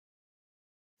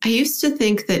I used to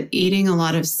think that eating a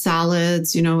lot of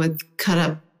salads, with cut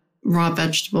up raw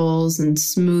vegetables and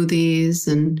smoothies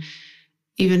and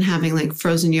even having like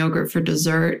frozen yogurt for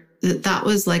dessert, that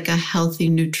was like a healthy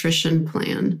nutrition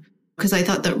plan. Because I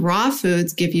thought that raw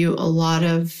foods give you a lot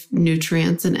of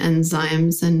nutrients and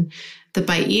enzymes, and that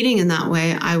by eating in that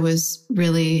way, I was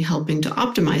really helping to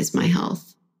optimize my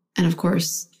health. And of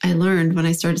course, I learned when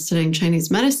I started studying Chinese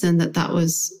medicine that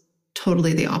was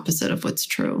totally the opposite of what's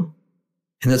true.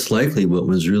 And that's likely what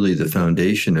was really the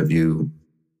foundation of you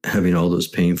having all those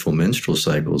painful menstrual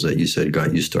cycles that you said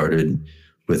got you started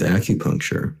with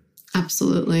acupuncture.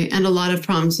 Absolutely. And a lot of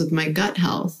problems with my gut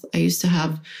health. I used to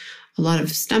have a lot of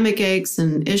stomach aches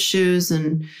and issues,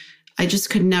 and I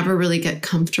just could never really get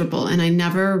comfortable. And I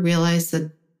never realized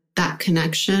that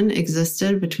connection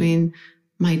existed between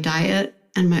my diet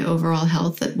and my overall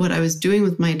health, that what I was doing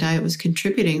with my diet was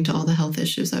contributing to all the health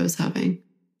issues I was having.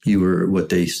 You were, what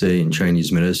they say in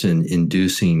Chinese medicine,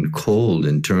 inducing cold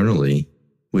internally,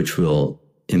 which will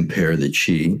impair the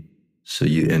qi. So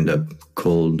you end up,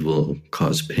 cold will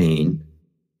cause pain,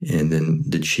 and then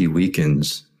the qi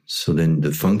weakens. So then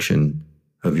the function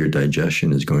of your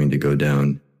digestion is going to go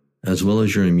down, as well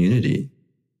as your immunity.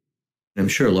 I'm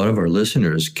sure a lot of our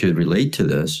listeners could relate to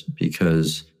this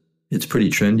because it's pretty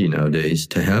trendy nowadays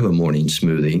to have a morning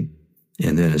smoothie.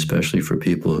 And then especially for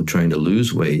people trying to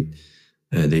lose weight,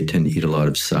 they tend to eat a lot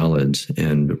of salads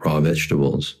and raw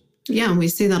vegetables. Yeah, and we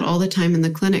see that all the time in the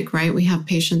clinic, right? We have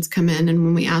patients come in, and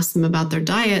when we ask them about their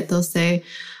diet, they'll say,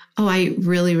 oh, I eat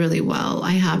really, really well.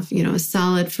 I have, a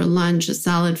salad for lunch, a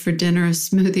salad for dinner, a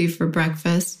smoothie for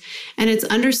breakfast. And it's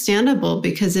understandable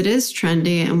because it is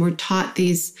trendy, and we're taught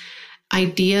these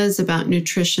ideas about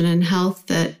nutrition and health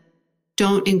that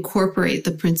don't incorporate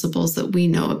the principles that we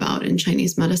know about in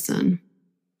Chinese medicine.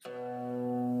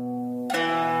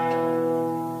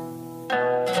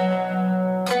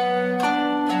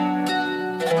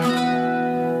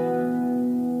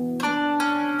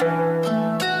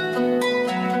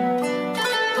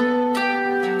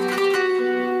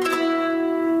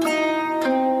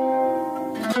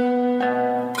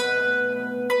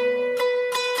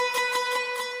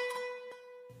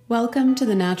 Welcome to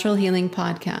the Natural Healing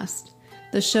Podcast,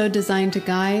 the show designed to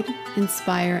guide,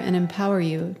 inspire, and empower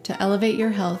you to elevate your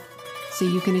health so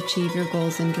you can achieve your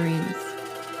goals and dreams.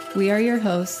 We are your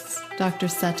hosts, Dr.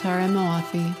 Setar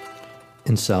Moafi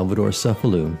and Salvador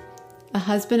Cephalou, a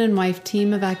husband and wife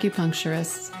team of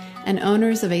acupuncturists and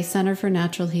owners of a Center for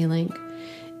Natural Healing,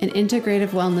 an integrative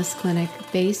wellness clinic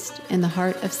based in the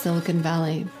heart of Silicon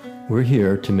Valley. We're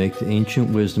here to make the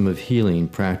ancient wisdom of healing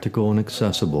practical and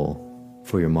accessible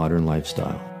for your modern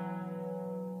lifestyle.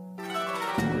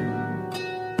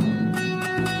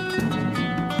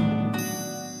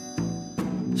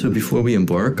 So before we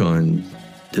embark on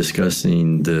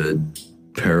discussing the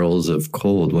perils of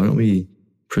cold, why don't we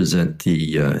present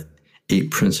the 8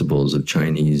 principles of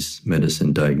Chinese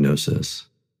medicine diagnosis?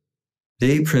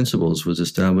 The 8 principles was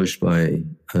established by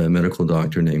a medical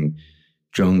doctor named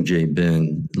Zhang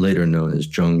Jiebin, later known as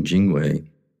Zhang Jingwei,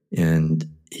 and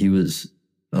he was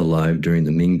alive during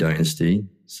the Ming Dynasty,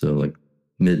 so like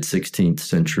mid-16th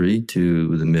century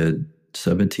to the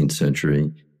mid-17th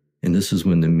century. And this is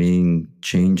when the Ming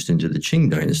changed into the Qing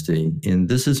Dynasty. And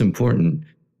this is important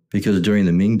because during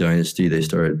the Ming Dynasty, they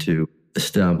started to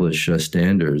establish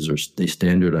standards, or they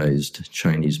standardized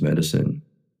Chinese medicine,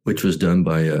 which was done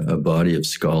by a body of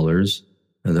scholars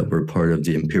that were part of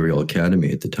the Imperial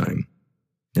Academy at the time.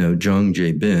 Now, Zhang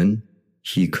Jiebin,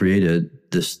 he created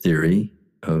this theory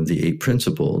of the 8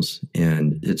 principles,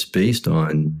 and it's based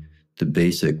on the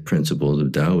basic principles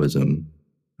of Taoism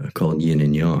called yin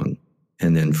and yang.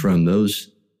 And then from those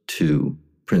 2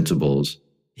 principles,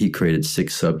 he created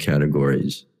 6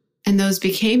 subcategories. And those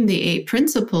became the 8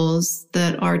 principles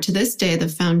that are to this day the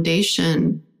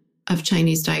foundation of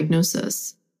Chinese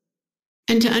diagnosis.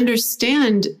 And to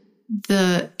understand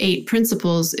the 8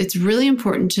 principles, it's really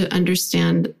important to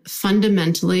understand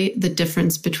fundamentally the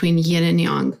difference between yin and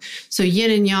yang. So yin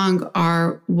and yang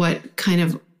are what kind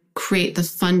of create the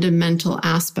fundamental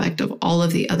aspect of all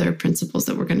of the other principles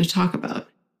that we're going to talk about.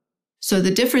 So the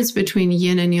difference between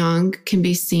yin and yang can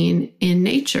be seen in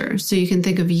nature. So you can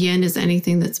think of yin as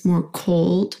anything that's more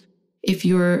cold. If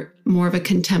you're more of a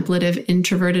contemplative,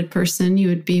 introverted person, you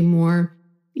would be more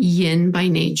yin by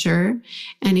nature.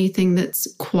 Anything that's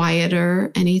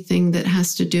quieter, anything that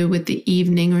has to do with the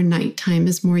evening or nighttime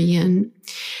is more yin.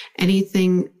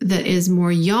 Anything that is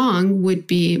more yang would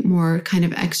be more kind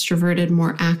of extroverted,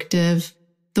 more active.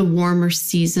 The warmer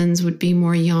seasons would be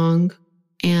more yang.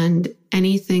 And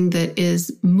anything that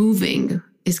is moving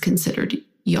is considered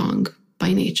yang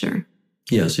by nature.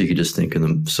 Yeah, so you could just think of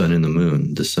the sun and the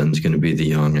moon. The sun's going to be the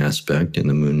yang aspect, and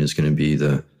the moon is going to be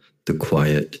the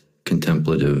quiet,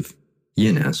 contemplative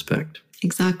yin aspect.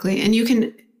 Exactly. And you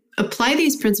can apply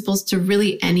these principles to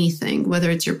really anything, whether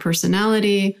it's your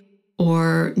personality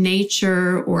or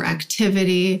nature or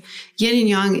activity. Yin and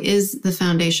yang is the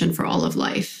foundation for all of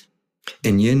life.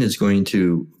 And yin is going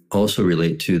to also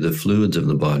relate to the fluids of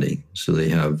the body. So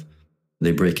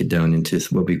they break it down into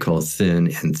what we call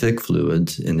thin and thick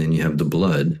fluids, and then you have the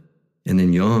blood. And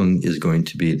then yang is going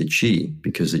to be the qi,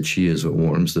 because the qi is what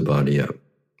warms the body up.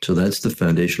 So that's the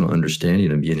foundational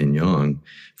understanding of yin and yang.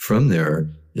 From there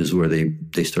is where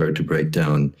they started to break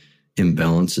down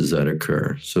imbalances that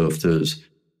occur. So if there's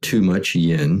too much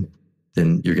yin,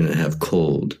 then you're going to have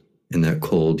cold. And that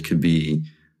cold could be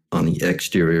on the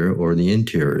exterior or the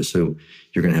interior. So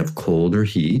you're going to have cold or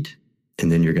heat,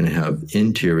 and then you're going to have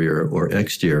interior or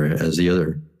exterior as the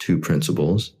other two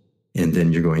principles. And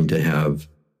then you're going to have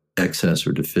excess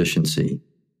or deficiency.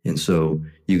 And so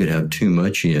you could have too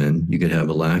much yin, you could have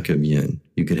a lack of yin,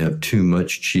 you could have too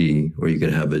much qi, or you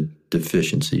could have a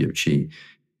deficiency of qi.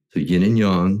 So yin and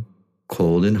yang,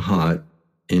 cold and hot,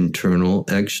 internal,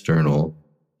 external,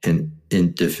 and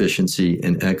in deficiency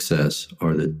and excess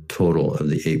are the total of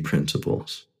the 8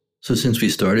 principles. So since we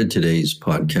started today's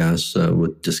podcast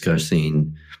with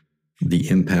discussing the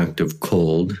impact of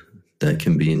cold that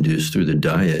can be induced through the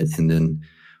diet, and then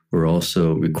we're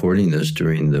also recording this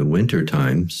during the winter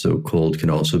time, so cold can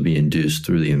also be induced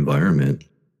through the environment.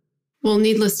 Well,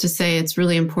 needless to say, it's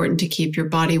really important to keep your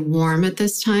body warm at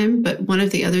this time. But one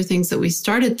of the other things that we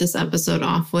started this episode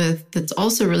off with that's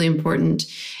also really important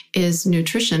is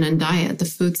nutrition and diet, the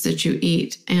foods that you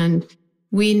eat. And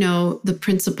we know the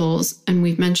principles, and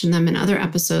we've mentioned them in other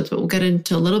episodes, but we'll get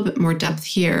into a little bit more depth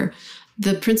here.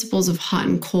 The principles of hot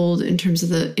and cold in terms of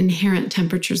the inherent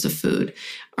temperatures of food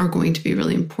are going to be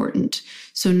really important.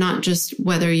 So not just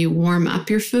whether you warm up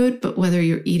your food, but whether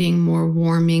you're eating more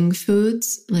warming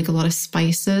foods, like a lot of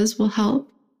spices will help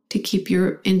to keep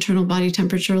your internal body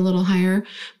temperature a little higher,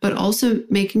 but also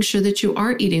making sure that you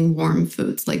are eating warm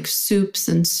foods like soups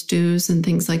and stews and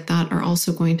things like that are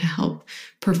also going to help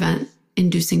prevent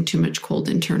inducing too much cold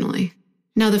internally.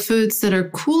 Now, the foods that are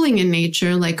cooling in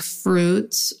nature, like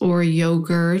fruits or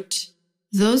yogurt,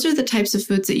 those are the types of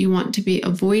foods that you want to be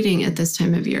avoiding at this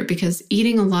time of year, because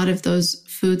eating a lot of those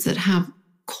foods that have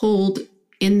cold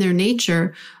in their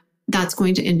nature, that's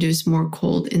going to induce more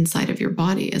cold inside of your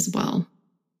body as well.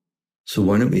 So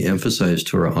why don't we emphasize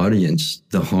to our audience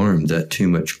the harm that too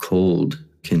much cold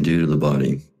can do to the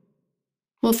body?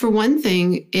 Well, for one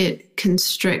thing, it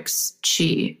constricts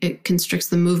qi. It constricts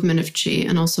the movement of qi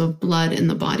and also of blood in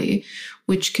the body,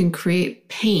 which can create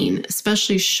pain.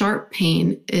 Especially sharp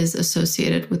pain is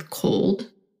associated with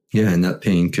cold. Yeah, and that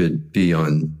pain could be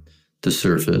on the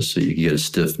surface. So you could get a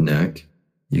stiff neck.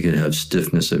 You could have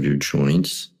stiffness of your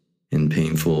joints and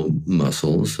painful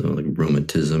muscles, so like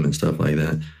rheumatism and stuff like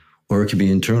that. Or it could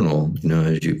be internal.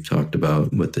 As you've talked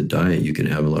about with the diet, you could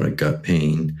have a lot of gut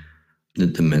pain,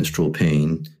 the menstrual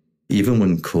pain. Even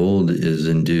when cold is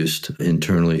induced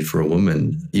internally for a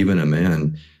woman, even a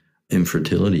man,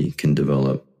 infertility can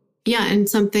develop. Yeah, and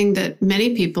something that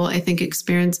many people, I think,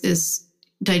 experience is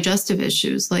digestive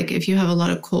issues. Like if you have a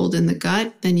lot of cold in the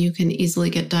gut, then you can easily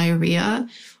get diarrhea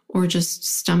or just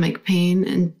stomach pain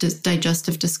and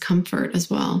digestive discomfort as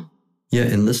well. Yeah,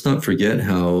 and let's not forget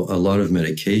how a lot of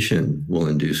medication will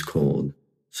induce cold.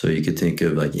 So you could think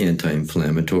of like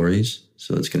anti-inflammatories.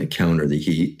 So it's going to counter the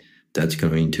heat. That's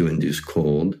going to induce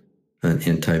cold. An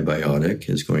antibiotic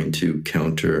is going to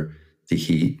counter the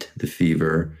heat, the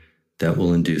fever. That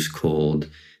will induce cold.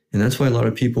 And that's why a lot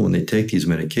of people, when they take these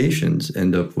medications,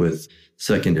 end up with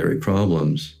secondary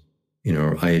problems,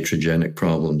 or iatrogenic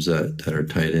problems that are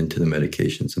tied into the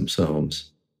medications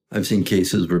themselves. I've seen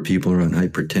cases where people are on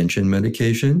hypertension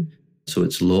medication. So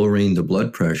it's lowering the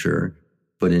blood pressure.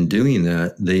 But in doing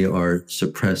that, they are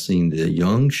suppressing the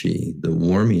yang qi, the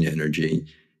warming energy,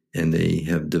 and they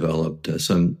have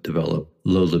some develop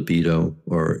low libido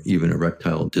or even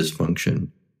erectile dysfunction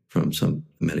from some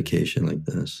medication like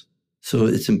this. So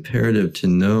it's imperative to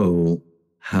know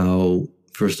how,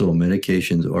 first of all,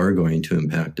 medications are going to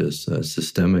impact us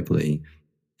systemically,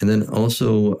 and then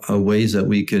also ways that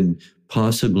we could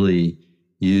possibly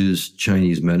use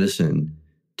Chinese medicine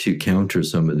to counter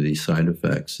some of these side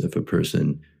effects if a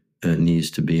person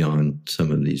needs to be on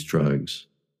some of these drugs.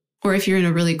 Or if you're in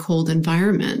a really cold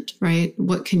environment, right?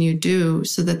 What can you do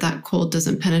so that that cold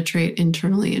doesn't penetrate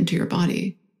internally into your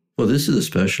body? Well, this is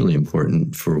especially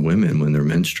important for women when they're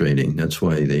menstruating. That's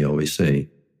why they always say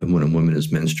when a woman is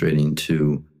menstruating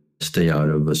to stay out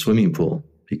of a swimming pool,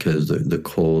 because the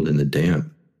cold and the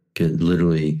damp could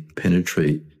literally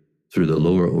penetrate through the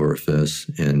lower orifice,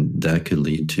 and that could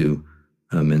lead to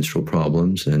menstrual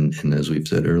problems and, as we've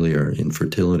said earlier,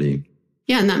 infertility.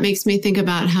 Yeah, and that makes me think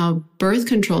about how birth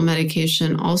control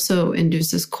medication also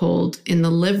induces cold in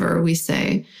the liver, we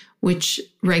say, which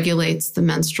regulates the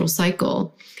menstrual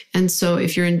cycle. And so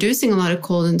if you're inducing a lot of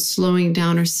cold and slowing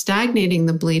down or stagnating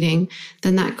the bleeding,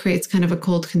 then that creates kind of a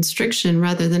cold constriction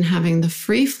rather than having the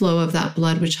free flow of that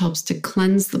blood, which helps to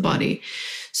cleanse the body.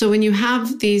 So when you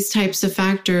have these types of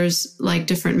factors, like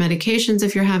different medications,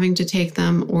 if you're having to take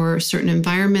them, or a certain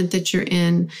environment that you're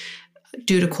in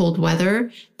due to cold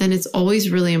weather, then it's always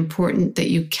really important that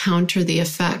you counter the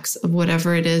effects of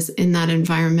whatever it is in that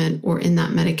environment or in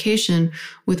that medication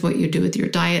with what you do with your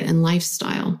diet and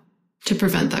lifestyle to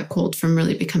prevent that cold from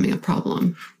really becoming a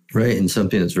problem. Right. And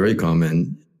something that's very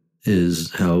common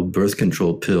is how birth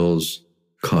control pills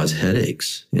cause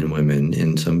headaches in women,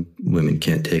 and some women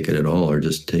can't take it at all or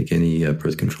just take any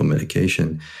birth control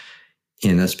medication.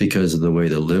 And that's because of the way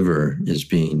the liver is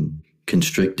being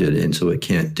constricted, and so it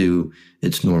can't do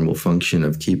its normal function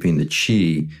of keeping the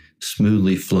qi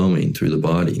smoothly flowing through the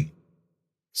body.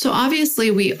 So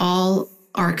obviously we all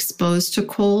are exposed to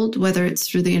cold, whether it's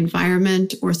through the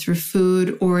environment or through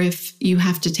food, or if you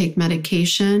have to take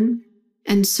medication.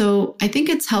 And so I think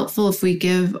it's helpful if we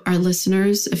give our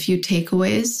listeners a few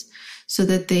takeaways so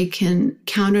that they can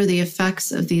counter the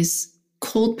effects of these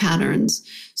cold patterns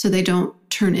so they don't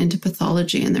turn into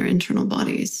pathology in their internal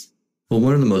bodies. Well,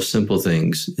 one of the most simple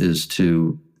things is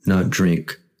to not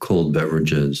drink cold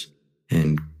beverages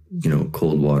and,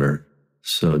 cold water.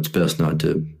 So it's best not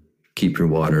to keep your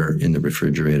water in the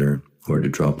refrigerator or to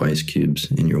drop ice cubes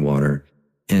in your water.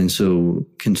 And so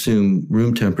consume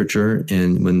room temperature.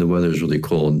 And when the weather is really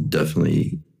cold,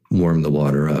 definitely warm the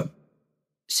water up.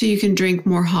 So you can drink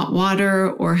more hot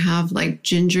water or have like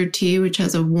ginger tea, which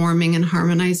has a warming and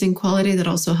harmonizing quality that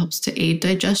also helps to aid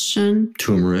digestion.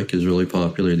 Turmeric is really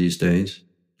popular these days.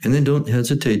 And then don't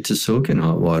hesitate to soak in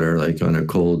hot water, like on a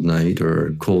cold night or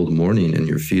a cold morning and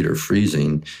your feet are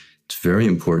freezing. It's very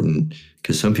important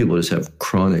because some people just have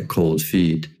chronic cold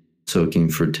feet. Soaking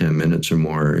for 10 minutes or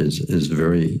more is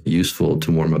very useful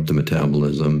to warm up the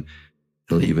metabolism.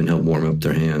 It'll even help warm up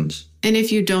their hands. And if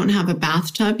you don't have a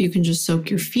bathtub, you can just soak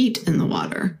your feet in the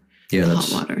water. Yeah, the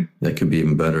hot water. That could be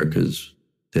even better because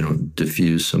they don't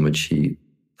diffuse so much heat.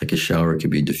 Like a shower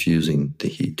could be diffusing the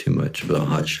heat too much, but a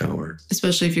hot shower.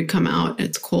 Especially if you come out,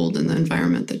 it's cold in the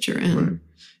environment that you're in. Right.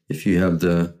 If you have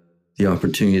the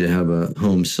opportunity to have a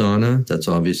home sauna, that's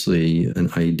obviously an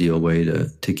ideal way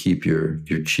to keep your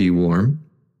qi warm.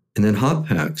 And then hot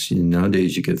packs.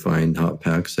 Nowadays, you could find hot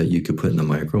packs that you could put in the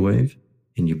microwave,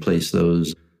 and you place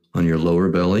those on your lower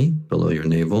belly, below your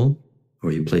navel,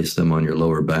 or you place them on your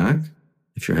lower back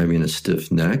if you're having a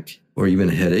stiff neck or even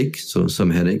a headache. So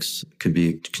some headaches could be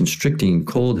a constricting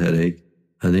cold headache.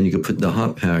 And then you could put the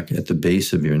hot pack at the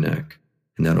base of your neck,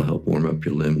 and that'll help warm up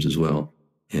your limbs as well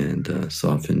and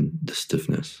soften the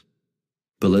stiffness.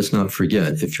 But let's not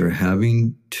forget, if you're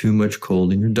having too much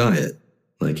cold in your diet,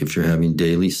 like if you're having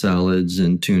daily salads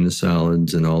and tuna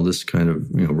salads and all this kind of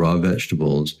raw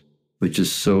vegetables, which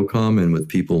is so common with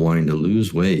people wanting to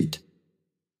lose weight,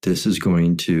 this is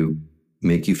going to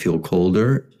make you feel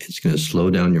colder. It's going to slow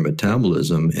down your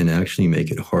metabolism and actually make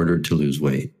it harder to lose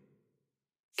weight.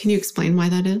 Can you explain why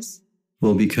that is?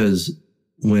 Well, because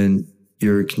when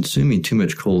you're consuming too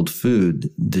much cold food,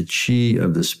 the qi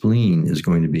of the spleen is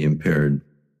going to be impaired.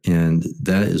 And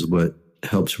that is what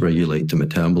helps regulate the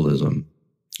metabolism.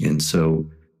 And so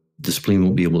the spleen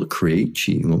won't be able to create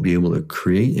qi, won't be able to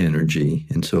create energy.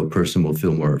 And so a person will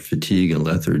feel more fatigue and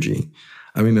lethargy.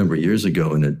 I remember years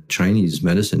ago in a Chinese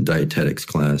medicine dietetics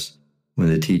class, when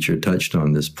the teacher touched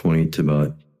on this point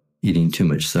about eating too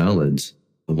much salads,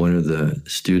 one of the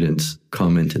students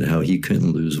commented how he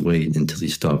couldn't lose weight until he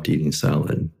stopped eating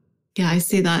salad. Yeah, I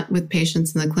see that with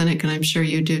patients in the clinic, and I'm sure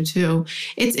you do too.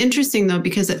 It's interesting though,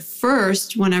 because at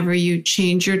first, whenever you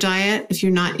change your diet, if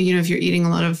you're not, if you're eating a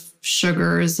lot of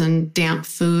sugars and damp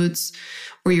foods,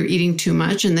 or you're eating too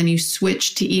much, and then you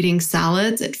switch to eating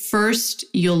salads, at first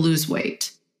you'll lose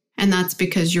weight. And that's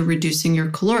because you're reducing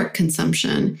your caloric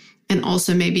consumption and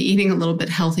also maybe eating a little bit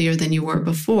healthier than you were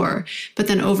before. But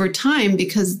then over time,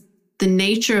 because the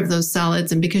nature of those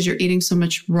salads and because you're eating so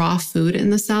much raw food in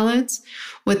the salads,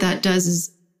 what that does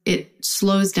is it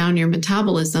slows down your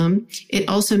metabolism. It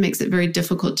also makes it very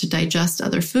difficult to digest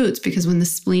other foods because when the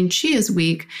spleen qi is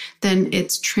weak, then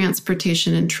its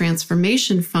transportation and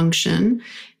transformation function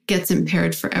gets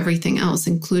impaired for everything else,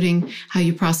 including how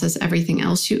you process everything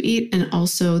else you eat and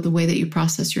also the way that you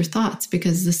process your thoughts,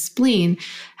 because the spleen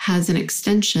has an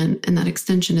extension, and that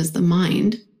extension is the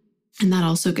mind. And that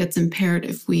also gets impaired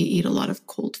if we eat a lot of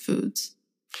cold foods.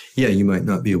 Yeah, you might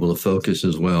not be able to focus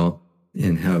as well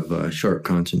and have sharp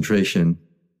concentration.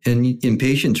 And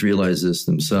patients realize this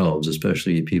themselves,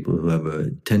 especially people who have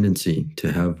a tendency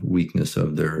to have weakness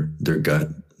of their gut,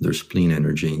 their spleen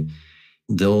energy.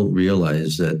 They'll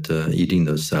realize that eating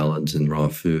those salads and raw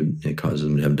food, it causes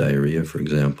them to have diarrhea, for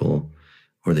example,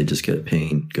 or they just get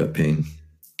pain, gut pain.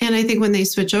 And I think when they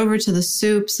switch over to the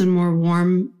soups and more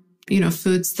warm,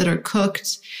 foods that are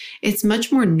cooked, it's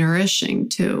much more nourishing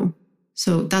too.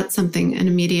 So that's an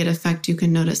immediate effect you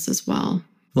can notice as well.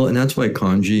 Well, and that's why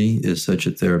congee is such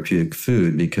a therapeutic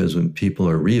food, because when people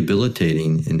are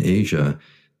rehabilitating in Asia,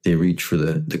 they reach for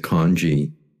the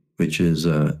congee, which is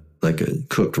like a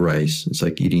cooked rice. It's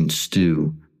like eating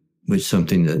stew, which is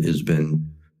something that has been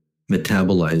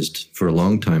metabolized for a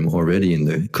long time already in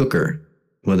the cooker,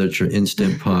 whether it's your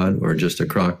Instant Pot or just a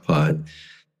crock pot.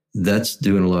 That's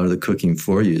doing a lot of the cooking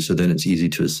for you. So then it's easy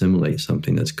to assimilate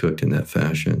something that's cooked in that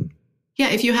fashion. Yeah,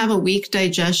 if you have a weak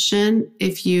digestion,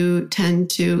 if you tend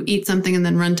to eat something and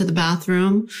then run to the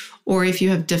bathroom, or if you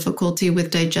have difficulty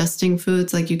with digesting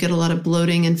foods, like you get a lot of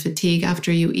bloating and fatigue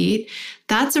after you eat,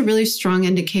 that's a really strong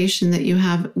indication that you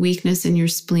have weakness in your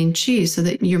spleen qi, so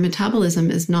that your metabolism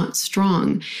is not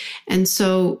strong. And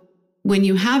so when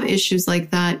you have issues like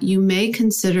that, you may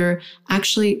consider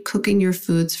actually cooking your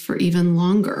foods for even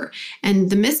longer.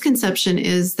 And the misconception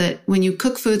is that when you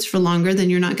cook foods for longer, then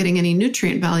you're not getting any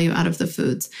nutrient value out of the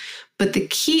foods. But the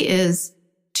key is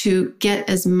to get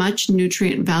as much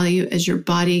nutrient value as your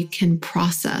body can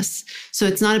process. So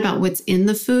it's not about what's in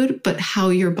the food, but how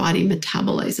your body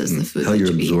metabolizes the food. How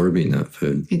you're absorbing that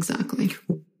food. Exactly.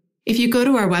 If you go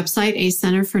to our website,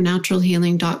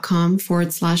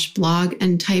 acenterfornaturalhealing.com/blog,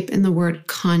 and type in the word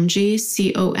congee,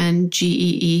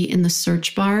 CONGEE, in the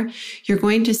search bar, you're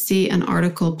going to see an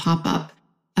article pop up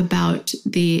about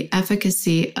the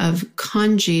efficacy of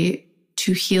congee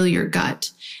to heal your gut.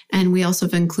 And we also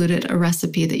have included a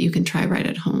recipe that you can try right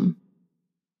at home.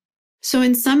 So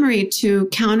in summary, to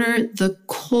counter the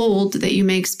cold that you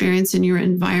may experience in your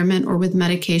environment or with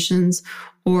medications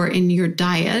or in your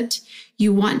diet,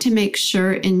 you want to make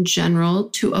sure in general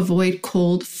to avoid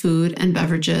cold food and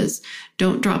beverages.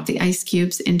 Don't drop the ice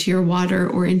cubes into your water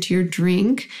or into your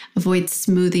drink. Avoid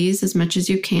smoothies as much as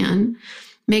you can.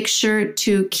 Make sure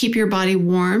to keep your body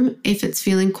warm if it's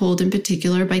feeling cold in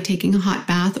particular by taking a hot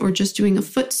bath or just doing a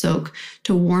foot soak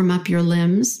to warm up your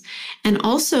limbs. And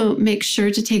also make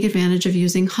sure to take advantage of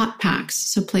using hot packs.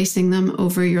 So placing them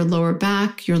over your lower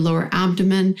back, your lower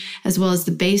abdomen, as well as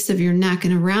the base of your neck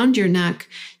and around your neck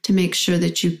to make sure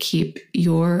that you keep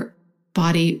your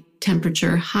body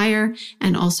temperature higher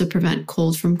and also prevent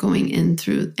cold from going in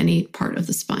through any part of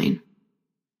the spine.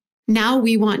 Now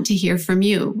we want to hear from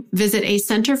you. Visit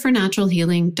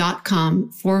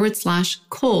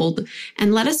acenterfornaturalhealing.com/cold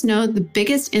and let us know the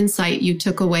biggest insight you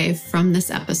took away from this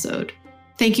episode.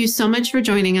 Thank you so much for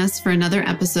joining us for another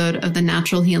episode of the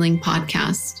Natural Healing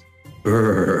Podcast.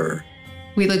 Brr.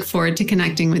 We look forward to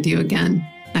connecting with you again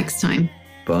next time.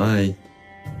 Bye.